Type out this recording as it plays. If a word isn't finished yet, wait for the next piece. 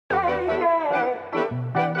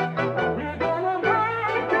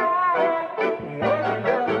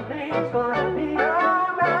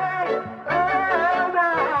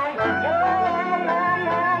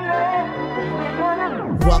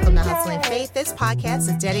This podcast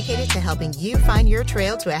is dedicated to helping you find your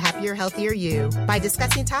trail to a happier, healthier you by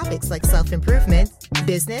discussing topics like self-improvement,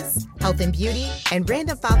 business, health and beauty, and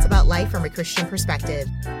random thoughts about life from a Christian perspective.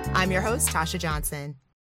 I'm your host, Tasha Johnson.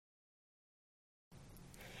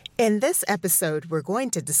 In this episode, we're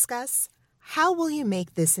going to discuss how will you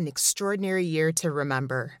make this an extraordinary year to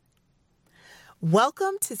remember?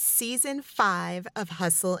 Welcome to Season 5 of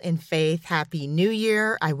Hustle and Faith. Happy New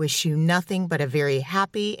Year. I wish you nothing but a very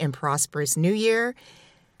happy and prosperous New Year.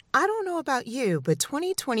 I don't know about you, but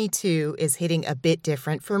 2022 is hitting a bit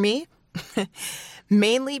different for me,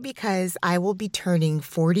 mainly because I will be turning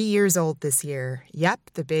 40 years old this year. Yep,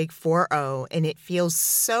 the big 40, and it feels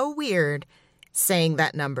so weird saying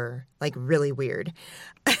that number, like really weird.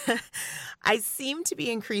 I seem to be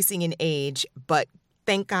increasing in age, but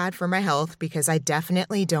thank God for my health because I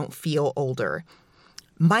definitely don't feel older.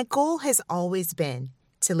 My goal has always been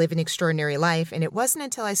to live an extraordinary life, and it wasn't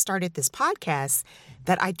until I started this podcast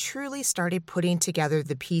that I truly started putting together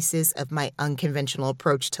the pieces of my unconventional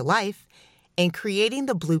approach to life and creating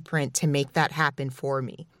the blueprint to make that happen for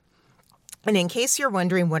me. And in case you're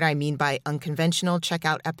wondering what I mean by unconventional, check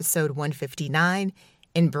out episode 159,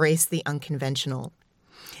 Embrace the Unconventional.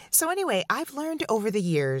 So anyway, I've learned over the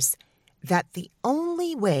years that the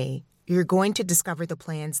only way you're going to discover the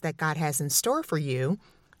plans that God has in store for you,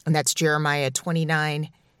 and that's Jeremiah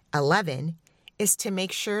 29:11, is to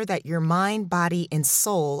make sure that your mind, body, and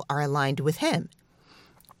soul are aligned with Him.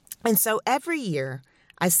 And so every year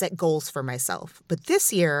I set goals for myself, but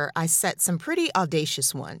this year I set some pretty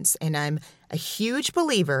audacious ones, and I'm a huge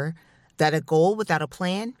believer that a goal without a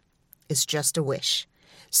plan is just a wish.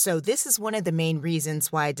 So this is one of the main reasons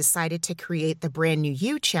why I decided to create the Brand New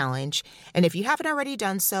You Challenge. And if you haven't already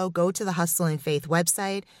done so, go to the Hustle and Faith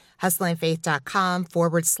website,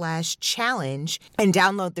 hustleandfaith.com/challenge, and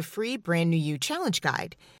download the free Brand New You Challenge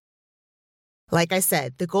Guide. Like I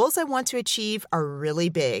said, the goals I want to achieve are really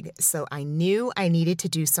big, so I knew I needed to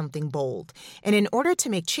do something bold. And in order to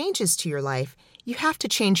make changes to your life, you have to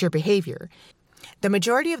change your behavior. The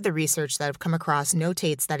majority of the research that I've come across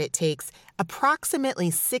notates that it takes approximately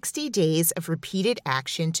 60 days of repeated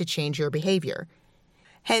action to change your behavior.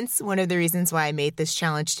 Hence, one of the reasons why I made this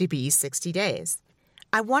challenge to be 60 days.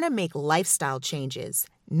 I want to make lifestyle changes,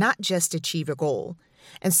 not just achieve a goal.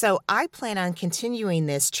 And so I plan on continuing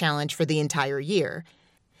this challenge for the entire year.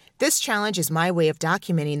 This challenge is my way of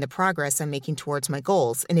documenting the progress I'm making towards my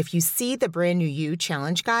goals. And if you see the Brand New You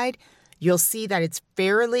Challenge Guide, you'll see that it's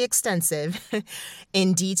fairly extensive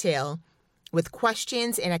in detail with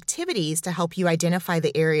questions and activities to help you identify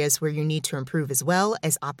the areas where you need to improve as well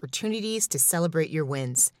as opportunities to celebrate your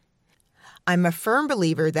wins. I'm a firm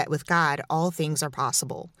believer that with God, all things are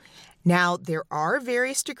possible. Now, there are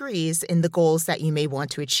various degrees in the goals that you may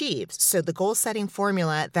want to achieve. So the goal-setting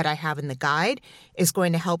formula that I have in the guide is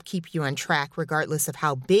going to help keep you on track regardless of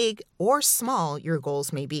how big or small your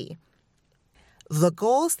goals may be. The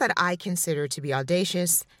goals that I consider to be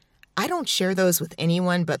audacious, I don't share those with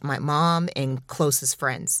anyone but my mom and closest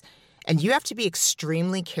friends. And you have to be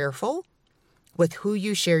extremely careful with who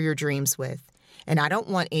you share your dreams with. And I don't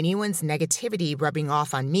want anyone's negativity rubbing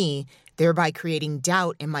off on me, thereby creating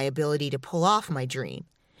doubt in my ability to pull off my dream.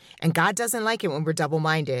 And God doesn't like it when we're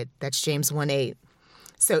double-minded. That's James 1:8.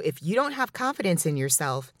 So if you don't have confidence in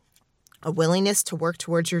yourself, a willingness to work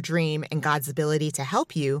towards your dream and God's ability to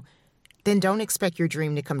help you, then don't expect your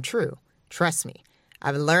dream to come true. Trust me,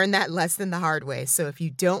 I've learned that lesson the hard way. So if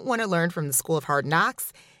you don't want to learn from the School of Hard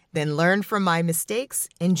Knocks, then learn from my mistakes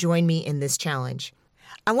and join me in this challenge.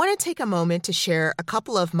 I want to take a moment to share a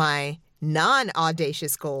couple of my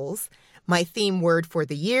non-audacious goals, my theme word for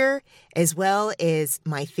the year, as well as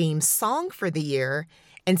my theme song for the year,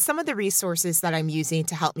 and some of the resources that I'm using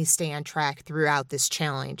to help me stay on track throughout this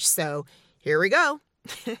challenge. So here we go.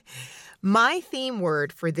 My theme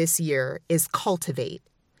word for this year is cultivate.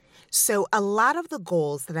 So a lot of the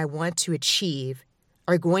goals that I want to achieve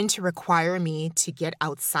are going to require me to get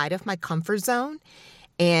outside of my comfort zone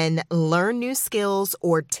and learn new skills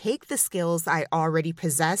or take the skills I already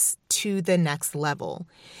possess to the next level.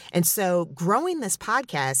 And so growing this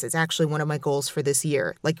podcast is actually one of my goals for this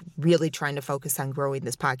year, like really trying to focus on growing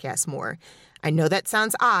this podcast more. I know that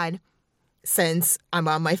sounds odd since I'm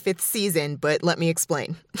on my 5th season, but let me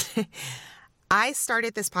explain. I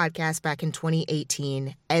started this podcast back in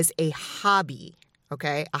 2018 as a hobby,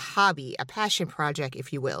 okay? A hobby, a passion project,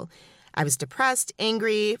 if you will. I was depressed,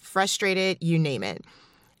 angry, frustrated, you name it.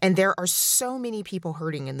 And there are so many people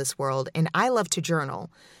hurting in this world, and I love to journal.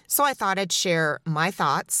 So I thought I'd share my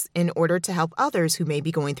thoughts in order to help others who may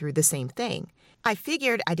be going through the same thing. I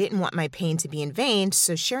figured I didn't want my pain to be in vain,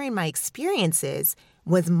 so sharing my experiences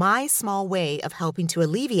was my small way of helping to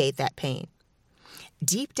alleviate that pain.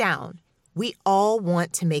 Deep down, we all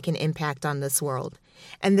want to make an impact on this world.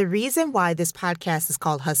 And the reason why this podcast is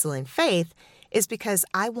called Hustle and Faith is because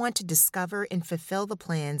I want to discover and fulfill the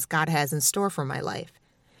plans God has in store for my life.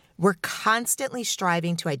 We're constantly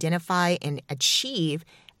striving to identify and achieve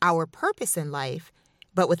our purpose in life,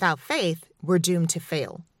 but without faith, we're doomed to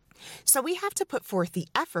fail. So we have to put forth the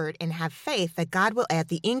effort and have faith that God will add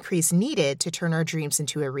the increase needed to turn our dreams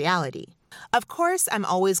into a reality. Of course, I'm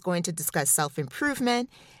always going to discuss self-improvement,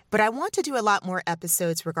 but I want to do a lot more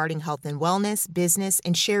episodes regarding health and wellness, business,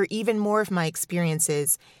 and share even more of my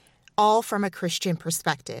experiences, all from a Christian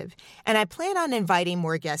perspective. And I plan on inviting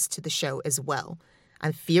more guests to the show as well.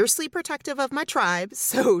 I'm fiercely protective of my tribe,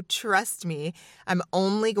 so trust me, I'm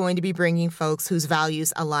only going to be bringing folks whose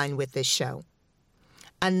values align with this show.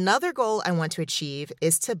 Another goal I want to achieve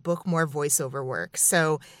is to book more voiceover work.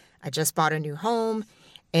 So I just bought a new home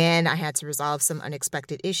and I had to resolve some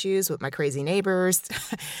unexpected issues with my crazy neighbors.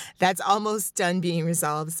 That's almost done being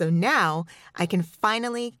resolved. So now I can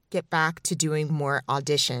finally get back to doing more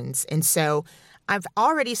auditions. And so I've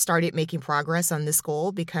already started making progress on this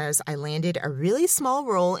goal because I landed a really small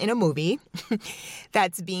role in a movie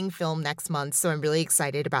that's being filmed next month. So I'm really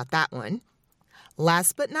excited about that one.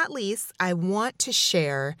 Last but not least, I want to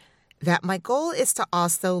share that my goal is to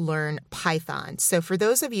also learn Python. So for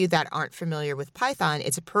those of you that aren't familiar with Python,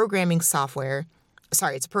 it's a programming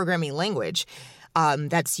language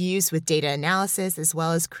that's used with data analysis as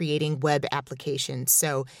well as creating web applications.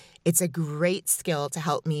 So it's a great skill to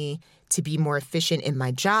help me to be more efficient in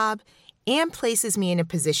my job and places me in a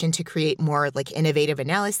position to create more like innovative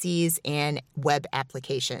analyses and web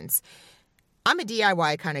applications. I'm a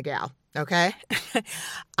DIY kind of gal. Okay?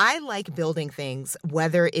 I like building things,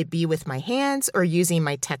 whether it be with my hands or using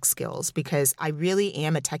my tech skills, because I really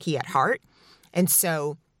am a techie at heart. And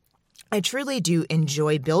so I truly do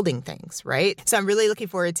enjoy building things, right? So I'm really looking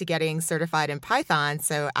forward to getting certified in Python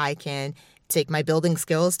so I can take my building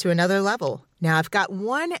skills to another level. Now, I've got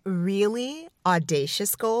one really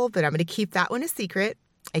audacious goal, but I'm going to keep that one a secret.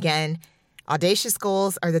 Again, audacious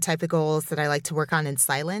goals are the type of goals that I like to work on in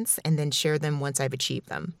silence and then share them once I've achieved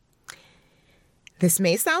them. This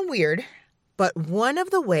may sound weird, but one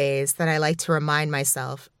of the ways that I like to remind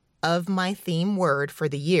myself of my theme word for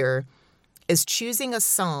the year is choosing a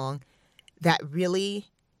song that really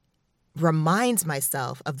reminds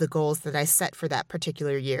myself of the goals that I set for that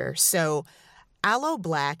particular year. So Aloe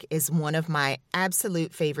Blacc is one of my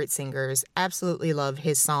absolute favorite singers. Absolutely love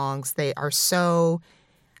his songs. They are so,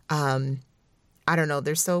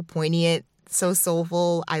 they're so poignant, so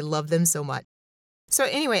soulful. I love them so much. So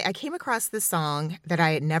anyway, I came across this song that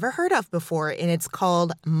I had never heard of before, and it's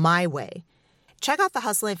called My Way. Check out the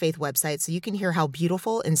Hustle and Faith website so you can hear how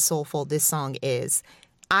beautiful and soulful this song is.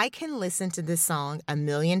 I can listen to this song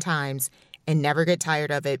 1,000,000 times and never get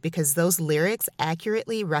tired of it because those lyrics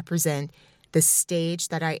accurately represent the stage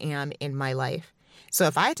that I am in my life. So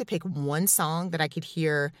if I had to pick one song that I could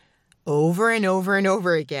hear over and over and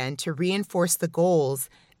over again to reinforce the goals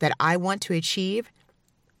that I want to achieve,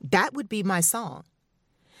 that would be my song.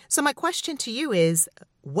 So my question to you is,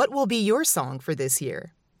 what will be your song for this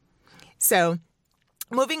year? So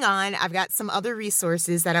moving on, I've got some other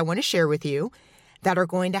resources that I want to share with you that are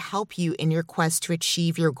going to help you in your quest to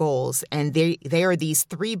achieve your goals. And they are these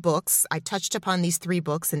 3 books. I touched upon these 3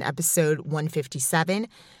 books in episode 157,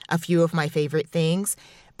 a few of my favorite things.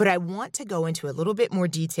 But I want to go into a little bit more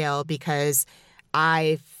detail because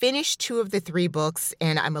I finished 2 of the 3 books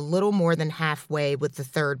and I'm a little more than halfway with the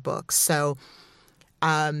 3rd book. So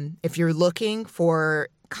if you're looking for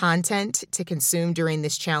content to consume during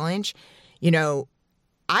this challenge,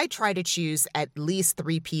 I try to choose at least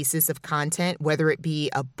 3 pieces of content, whether it be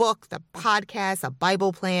a book, the podcast, a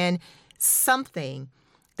Bible plan, something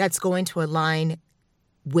that's going to align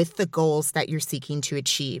with the goals that you're seeking to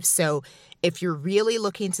achieve. So if you're really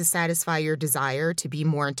looking to satisfy your desire to be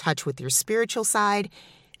more in touch with your spiritual side,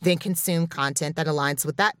 then consume content that aligns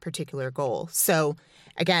with that particular goal. So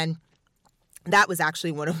again, that was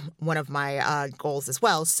actually one of my goals as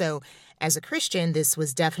well. So as a Christian, this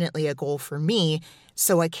was definitely a goal for me.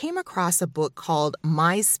 So I came across a book called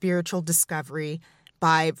My Spiritual Discovery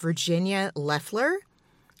by Virginia Leffler.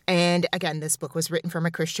 And again, this book was written from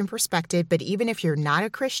a Christian perspective, but even if you're not a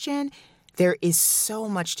Christian, there is so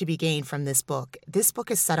much to be gained from this book. This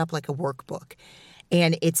book is set up like a workbook,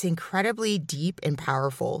 and it's incredibly deep and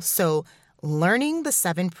powerful. So learning the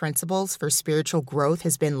 7 principles for spiritual growth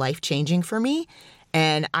has been life-changing for me,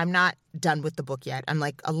 and I'm not done with the book yet. I'm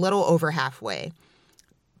like a little over halfway.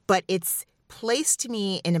 But it's placed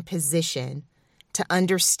me in a position to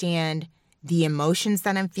understand the emotions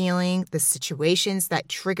that I'm feeling, the situations that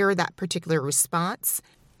trigger that particular response.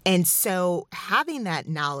 And so having that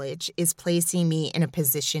knowledge is placing me in a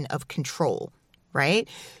position of control, right?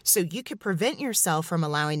 So you could prevent yourself from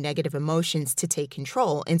allowing negative emotions to take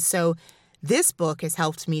control. And so this book has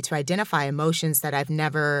helped me to identify emotions that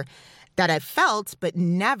I've felt, but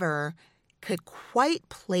never could quite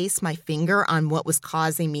place my finger on what was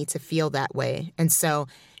causing me to feel that way. And so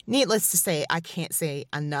needless to say, I can't say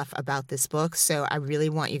enough about this book. So I really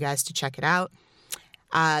want you guys to check it out.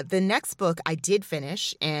 The next book I did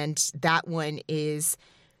finish, and that one is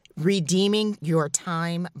Redeeming Your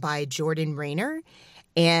Time by Jordan Raynor.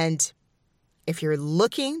 And if you're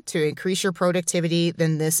looking to increase your productivity,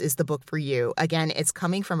 then this is the book for you. Again, it's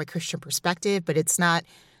coming from a Christian perspective, but it's not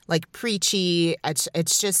like preachy.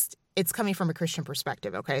 It's coming from a Christian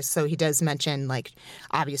perspective, okay? So he does mention, like,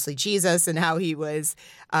 obviously Jesus and how he was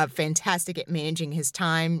fantastic at managing his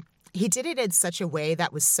time. He did it in such a way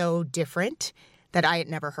that was so different that I had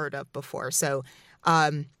never heard of before. So,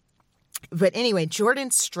 but anyway,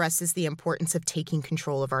 Jordan stresses the importance of taking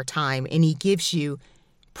control of our time, and he gives you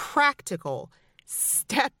practical,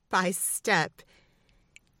 step-by-step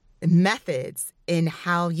methods in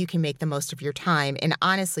how you can make the most of your time. And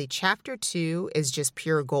honestly, chapter 2 is just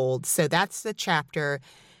pure gold. So that's the chapter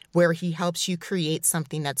where he helps you create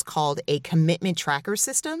something that's called a commitment tracker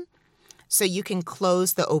system. So you can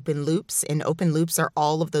close the open loops, and open loops are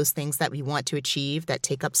all of those things that we want to achieve that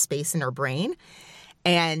take up space in our brain.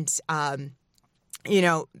 And,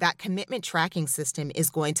 that commitment tracking system is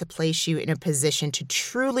going to place you in a position to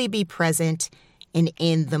truly be present and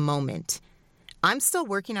in the moment. I'm still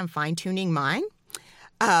working on fine-tuning mine,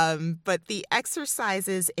 but the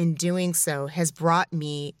exercises in doing so has brought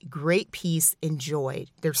me great peace and joy.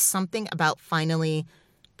 There's something about finally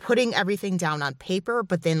putting everything down on paper,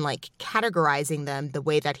 but then like categorizing them the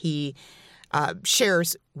way that he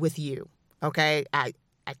shares with you, okay? I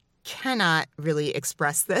cannot really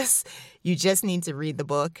express this. You just need to read the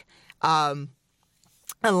book. A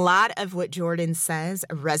lot of what Jordan says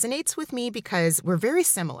resonates with me because we're very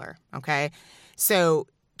similar, okay? So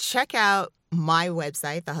check out my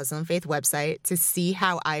website, the Hustle and Faith website, to see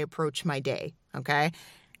how I approach my day, okay?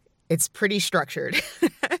 It's pretty structured.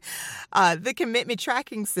 The commitment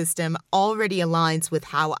tracking system already aligns with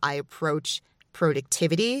how I approach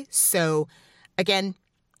productivity. So again,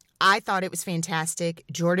 I thought it was fantastic.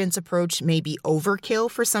 Jordan's approach may be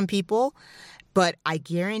overkill for some people, but I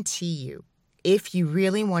guarantee you, if you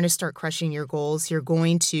really want to start crushing your goals, you're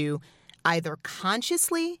going to either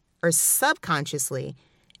consciously or subconsciously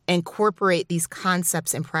incorporate these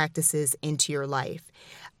concepts and practices into your life.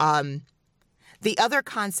 The other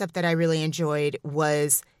concept that I really enjoyed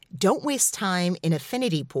was don't waste time in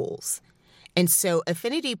affinity pools. And so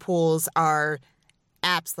affinity pools are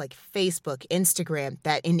apps like Facebook, Instagram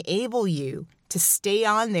that enable you to stay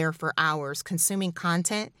on there for hours consuming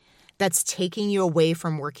content that's taking you away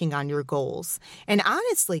from working on your goals. And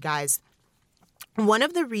honestly, guys, one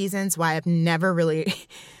of the reasons why I've never really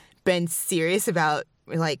been serious about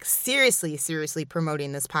seriously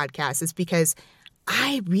promoting this podcast is because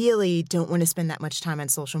I really don't want to spend that much time on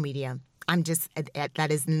social media. That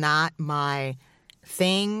is not my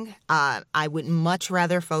thing. I would much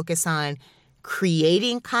rather focus on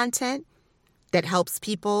creating content that helps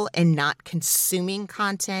people and not consuming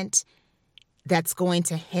content that's going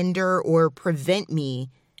to hinder or prevent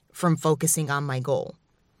me from focusing on my goal.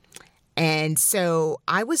 And so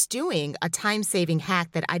I was doing a time-saving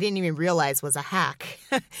hack that I didn't even realize was a hack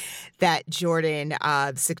that Jordan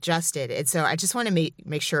suggested. And so I just want to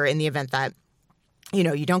make sure in the event that,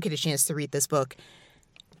 you don't get a chance to read this book,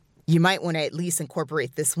 you might want to at least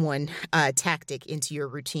incorporate this one tactic into your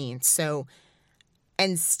routine. So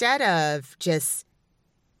instead of just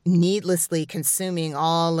needlessly consuming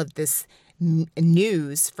all of this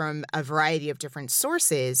news from a variety of different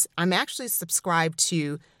sources, I'm actually subscribed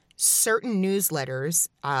to certain newsletters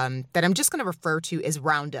that I'm just going to refer to as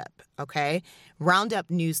Roundup, okay? Roundup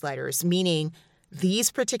newsletters, meaning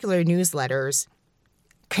these particular newsletters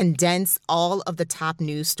condense all of the top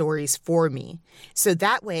news stories for me. So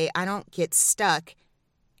that way I don't get stuck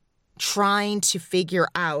trying to figure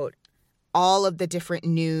out all of the different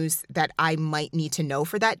news that I might need to know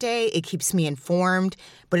for that day. It keeps me informed,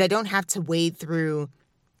 but I don't have to wade through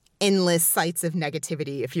endless sites of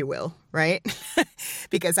negativity, if you will, right?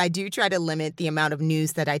 Because I do try to limit the amount of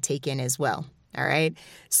news that I take in as well, all right?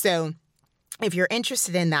 So if you're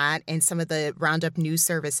interested in that and some of the Roundup news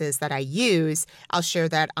services that I use, I'll share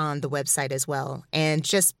that on the website as well. And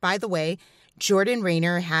just by the way, Jordan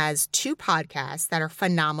Raynor has 2 podcasts that are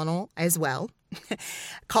phenomenal as well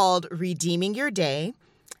called Redeeming Your Day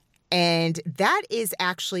And that is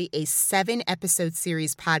actually a 7-episode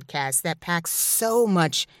series podcast that packs so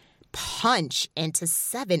much punch into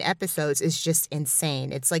 7 episodes. Is just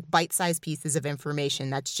insane. It's like bite-sized pieces of information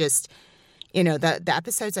that's just, the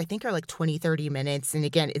episodes I think are like 20, 30 minutes. And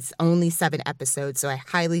again, it's only 7 episodes. So I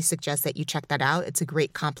highly suggest that you check that out. It's a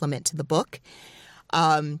great compliment to the book.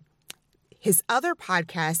 His other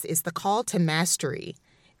podcast is The Call to Mastery,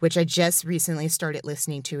 which I just recently started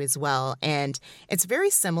listening to as well. And it's very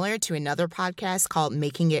similar to another podcast called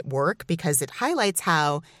Making It Work, because it highlights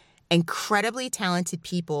how incredibly talented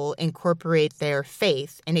people incorporate their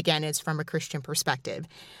faith. And again, it's from a Christian perspective.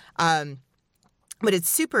 But it's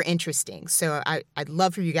super interesting. So I'd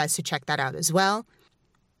love for you guys to check that out as well.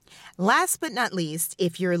 Last but not least,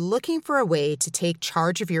 if you're looking for a way to take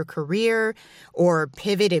charge of your career or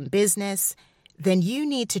pivot in business, then you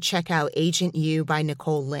need to check out Agent You by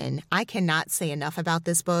Nicole Lynn. I cannot say enough about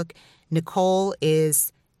this book. Nicole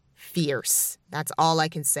is fierce. That's all I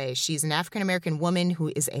can say. She's an African-American woman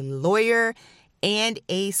who is a lawyer and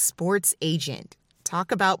a sports agent.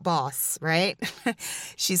 Talk about boss, right?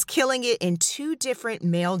 She's killing it in 2 different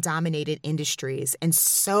male-dominated industries. And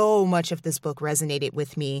so much of this book resonated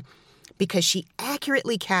with me because she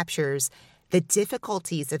accurately captures the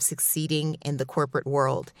difficulties of succeeding in the corporate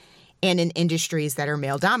world and in industries that are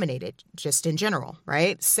male-dominated, just in general,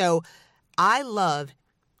 right? So I love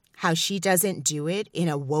how she doesn't do it in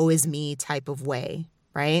a woe is me type of way,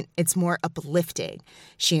 right? It's more uplifting.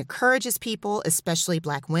 She encourages people, especially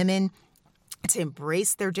Black women, to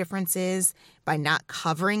embrace their differences by not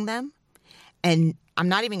covering them. And I'm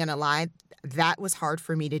not even going to lie, that was hard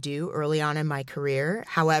for me to do early on in my career.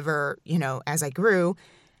 However, as I grew,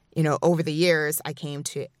 over the years, I came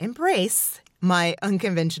to embrace my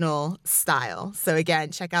unconventional style. So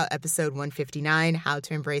again, check out episode 159, How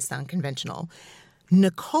to Embrace the Unconventional.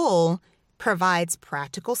 Nicole provides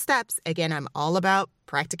practical steps. Again, I'm all about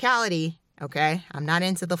practicality, okay? I'm not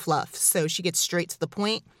into the fluff. So she gets straight to the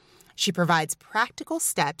point. She provides practical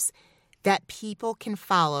steps that people can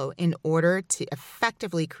follow in order to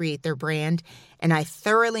effectively create their brand. And I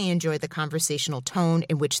thoroughly enjoyed the conversational tone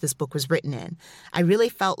in which this book was written in. I really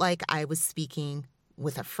felt like I was speaking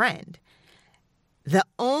with a friend. The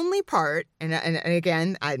only part, and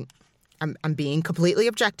again, I'm being completely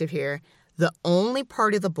objective here, the only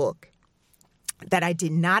part of the book that I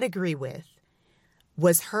did not agree with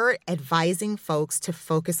was her advising folks to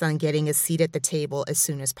focus on getting a seat at the table as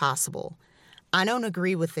soon as possible. I don't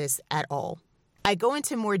agree with this at all. I go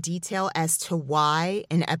into more detail as to why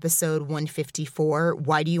in episode 154,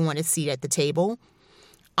 why do you want a seat at the table?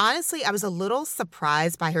 Honestly, I was a little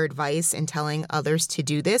surprised by her advice in telling others to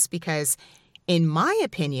do this because, in my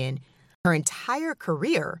opinion, her entire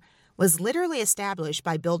career was literally established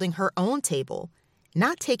by building her own table,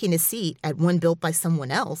 not taking a seat at one built by someone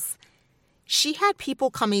else. She had people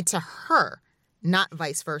coming to her, not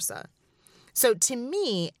vice versa. So to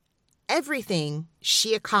me, everything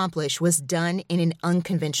she accomplished was done in an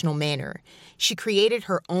unconventional manner. She created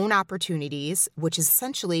her own opportunities, which is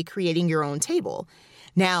essentially creating your own table.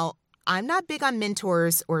 Now, I'm not big on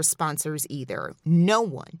mentors or sponsors either. No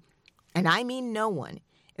one, and I mean no one,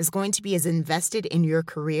 is going to be as invested in your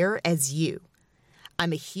career as you.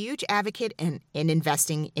 I'm a huge advocate in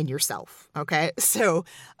investing in yourself, okay? So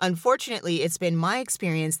unfortunately, it's been my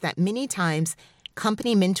experience that many times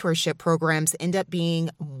company mentorship programs end up being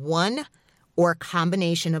one or a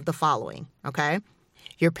combination of the following, okay?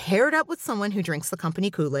 You're paired up with someone who drinks the company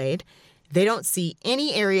Kool-Aid. They don't see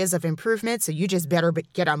any areas of improvement, so you just better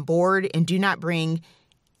get on board and do not bring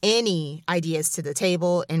any ideas to the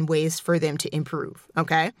table and ways for them to improve,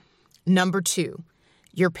 okay? Number 2,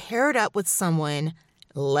 you're paired up with someone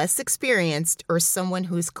less experienced or someone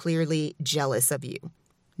who's clearly jealous of you.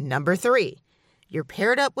 Number 3, you're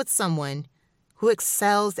paired up with someone who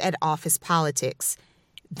excels at office politics.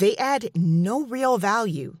 They add no real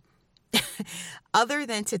value other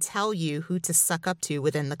than to tell you who to suck up to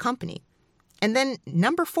within the company. And then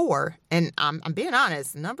number 4, and I'm being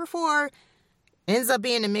honest, number 4 ends up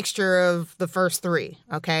being a mixture of the first 3,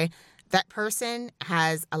 okay? That person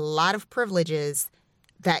has a lot of privileges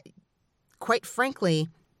that, quite frankly,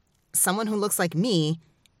 someone who looks like me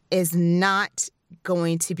is not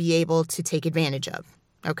going to be able to take advantage of,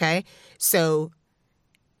 okay? So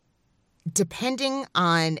depending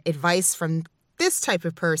on advice from this type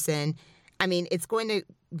of person, I mean, it's going to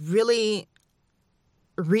really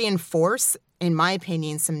reinforce, in my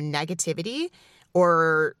opinion, some negativity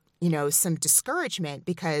or, some discouragement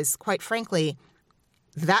because, quite frankly,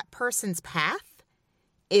 that person's path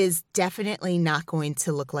is definitely not going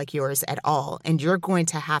to look like yours at all. And you're going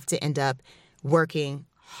to have to end up working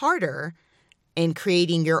harder in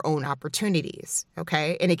creating your own opportunities,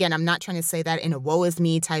 okay? And again, I'm not trying to say that in a woe is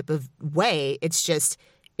me type of way. It's just,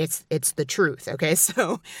 it's the truth, okay?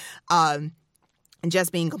 So,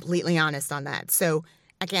 just being completely honest on that. So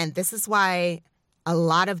again, this is why a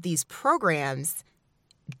lot of these programs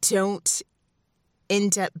don't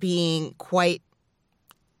end up having quite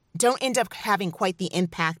the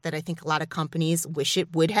impact that I think a lot of companies wish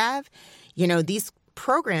it would have. You know, these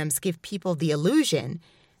programs give people the illusion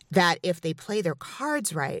that if they play their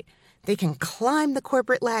cards right, they can climb the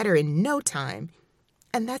corporate ladder in no time.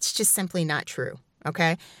 And that's just simply not true,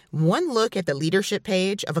 okay? One look at the leadership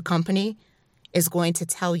page of a company is going to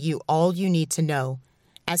tell you all you need to know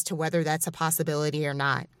as to whether that's a possibility or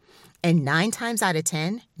not. And 9 times out of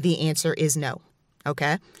 10, the answer is no,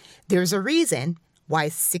 okay? There's a reason why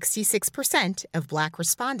 66% of Black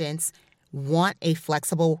respondents want a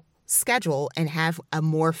flexible schedule and have a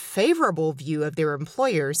more favorable view of their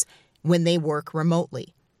employers when they work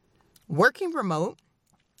remotely. Working remote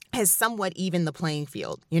has somewhat evened the playing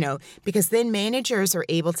field, you know, because then managers are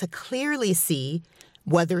able to clearly see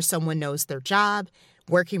whether someone knows their job.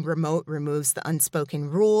 Working remote removes the unspoken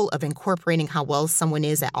rule of incorporating how well someone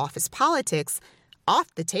is at office politics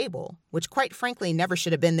off the table, which quite frankly never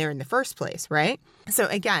should have been there in the first place, right? So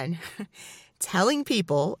again, telling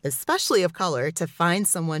people, especially of color, to find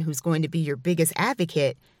someone who's going to be your biggest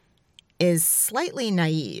advocate is slightly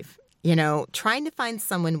naive. You know, trying to find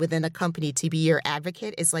someone within a company to be your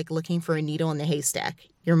advocate is like looking for a needle in the haystack.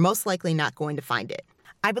 You're most likely not going to find it.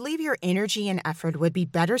 I believe your energy and effort would be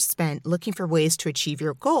better spent looking for ways to achieve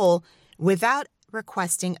your goal without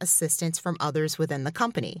requesting assistance from others within the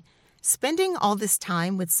company. Spending all this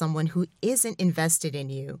time with someone who isn't invested in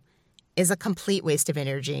you is a complete waste of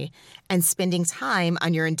energy, and spending time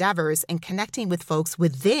on your endeavors and connecting with folks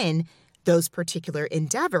within those particular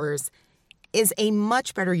endeavors is a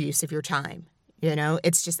much better use of your time. You know,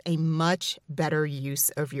 it's just a much better use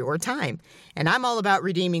of your time. And I'm all about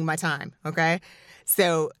redeeming my time, okay?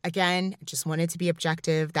 So again, I just wanted to be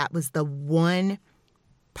objective. That was the one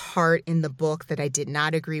part in the book that I did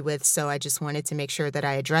not agree with, so I just wanted to make sure that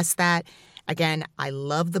I addressed that. Again, I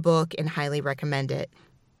love the book and highly recommend it.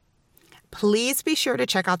 Please be sure to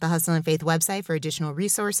check out the Hustle and Faith website for additional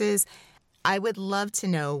resources. I would love to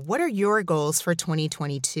know, what are your goals for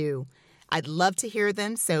 2022? I'd love to hear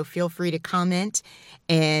them, so feel free to comment.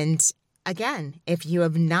 And again, if you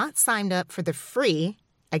have not signed up for the free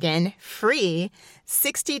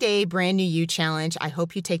 60-day Brand New You Challenge, I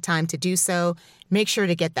hope you take time to do so. Make sure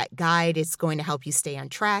to get that guide. It's going to help you stay on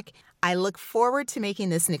track. I look forward to making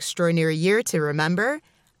this an extraordinary year to remember.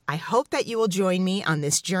 I hope that you will join me on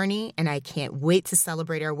this journey, and I can't wait to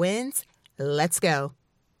celebrate our wins. Let's go.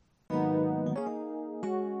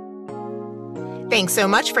 Thanks so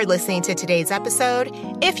much for listening to today's episode.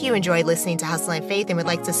 If you enjoyed listening to Hustle and Faith and would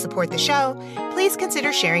like to support the show, please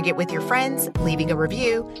consider sharing it with your friends, leaving a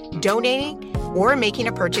review, donating, or making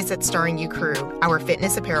a purchase at Starring You Crew, our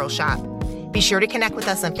fitness apparel shop. Be sure to connect with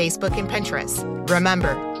us on Facebook and Pinterest.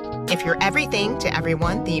 Remember, if you're everything to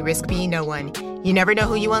everyone, then you risk being no one. You never know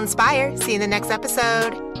who you will inspire. See you in the next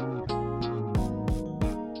episode.